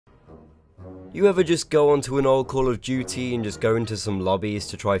You ever just go onto an old Call of Duty and just go into some lobbies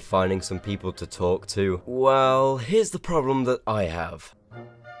to try finding some people to talk to? Well, here's the problem that I have.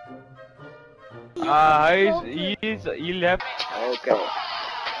 He left. Okay.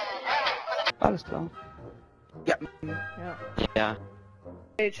 Alles klar. Ja. Ja.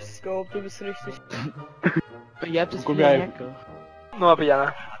 Scope, du bist richtig. Ihr habt es Guck wieder mal. Hacker. No,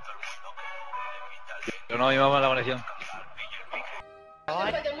 pillana. Yo no, llevamos la conexión.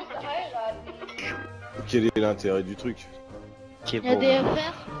 Quel est l'intérêt du truc? Qui est Il y a des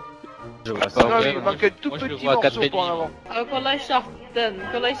FR. Je vois Ça, ça. il manque un tout Moi, je le petit vois à morceau 4,5. pour en avant. Kolla i chatten,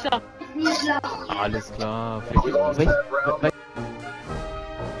 kolla i chatten. Alles klar. Vielleicht.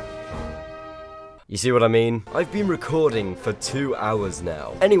 You see what I mean? I've been recording for 2 hours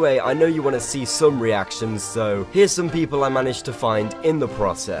now. Anyway, I know you want to see some reactions, so here's some people I managed to find in the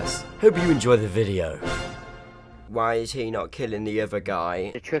process. Hope you enjoy the video. Why is he not killing the other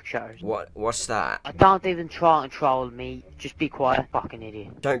guy? The trick shotters. What's that? Don't even try and troll me. Just be quiet, fucking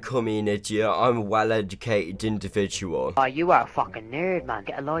idiot. Don't call me an idiot, I'm a well-educated individual. Oh, you are a fucking nerd, man.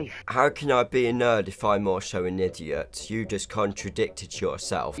 Get a life. How can I be a nerd if I'm also an idiot? You just contradicted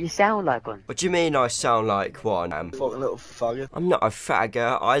yourself. You sound like one. What do you mean I sound like one? Fucking little faggot. I'm not a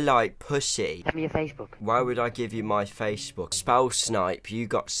faggot, I like pussy. Tell me your Facebook. Why would I give you my Facebook? Spell snipe, you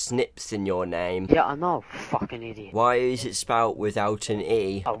got snips in your name. Yeah, I know, fucking idiot. Why is it spelled without an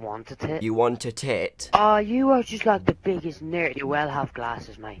E? I wanted it. You want a tit? Oh, you are just like the biggest nerd. You well have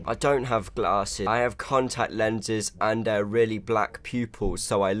glasses, mate. I don't have glasses. I have contact lenses and really black pupils,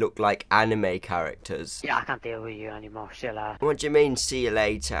 so I look like anime characters. Yeah, I can't deal with you anymore. Still, What do you mean, see you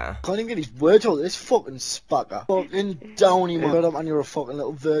later? Can't even get his words out. This fucking spacker. Fucking downy man. Man, you're a fucking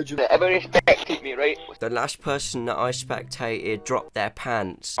little virgin. Everybody respected me, right? The last person that I spectated dropped their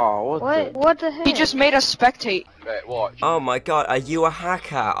pants. Oh, What the heck? He just made us spectate. Right, watch. Oh my god, are you a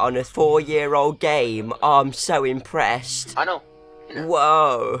hacker on a 4-year-old game? Oh, I'm so impressed. I know.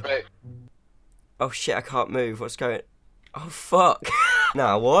 Whoa. Right. Oh shit, I can't move. What's going... Oh fuck.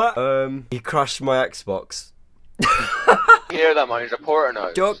 Now what? He crashed my Xbox. You hear that, man? He's a porter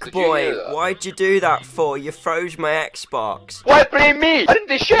now. Duck Did you boy, hear that? why'd you do that for? You froze my Xbox. Why blame me? I didn't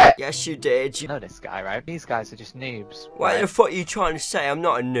do shit! Yes you did. You know this guy, right? These guys are just noobs. What the fuck are you trying to say? I'm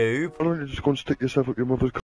not a noob. Why don't you just go and stick yourself up your mother's